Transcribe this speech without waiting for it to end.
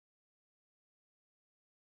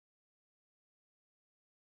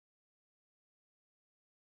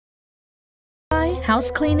house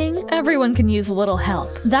cleaning, everyone can use a little help.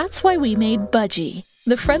 That's why we made Budgee,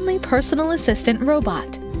 the friendly personal assistant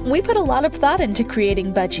robot. We put a lot of thought into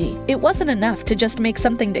creating Budgee. It wasn't enough to just make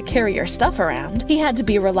something to carry your stuff around. He had to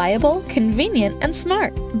be reliable, convenient, and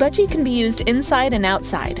smart. Budgee can be used inside and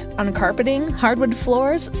outside, on carpeting, hardwood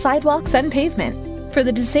floors, sidewalks, and pavement. For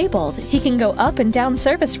the disabled, he can go up and down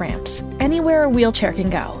service ramps, anywhere a wheelchair can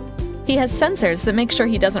go. He has sensors that make sure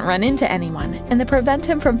he doesn't run into anyone and that prevent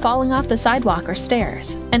him from falling off the sidewalk or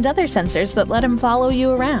stairs, and other sensors that let him follow you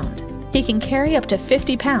around. He can carry up to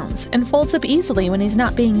 50 pounds and folds up easily when he's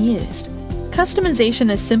not being used.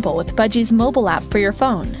 Customization is simple with Budgee's mobile app for your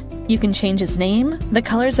phone. You can change his name, the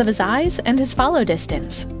colors of his eyes, and his follow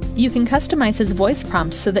distance. You can customize his voice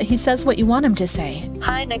prompts so that he says what you want him to say.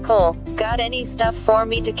 Hi Nicole, got any stuff for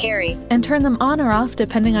me to carry? And turn them on or off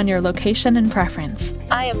depending on your location and preference.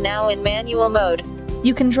 I am now in manual mode.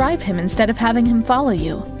 You can drive him instead of having him follow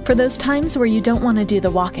you, for those times where you don't want to do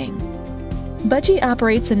the walking. Budgee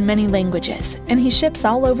operates in many languages, and he ships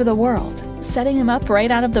all over the world. Setting him up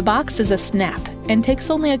right out of the box is a snap, and takes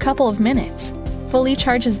only a couple of minutes. Fully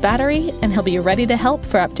charge his battery, and he'll be ready to help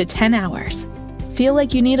for up to 10 hours. Feel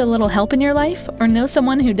like you need a little help in your life, or know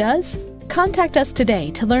someone who does? Contact us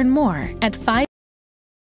today to learn more at 5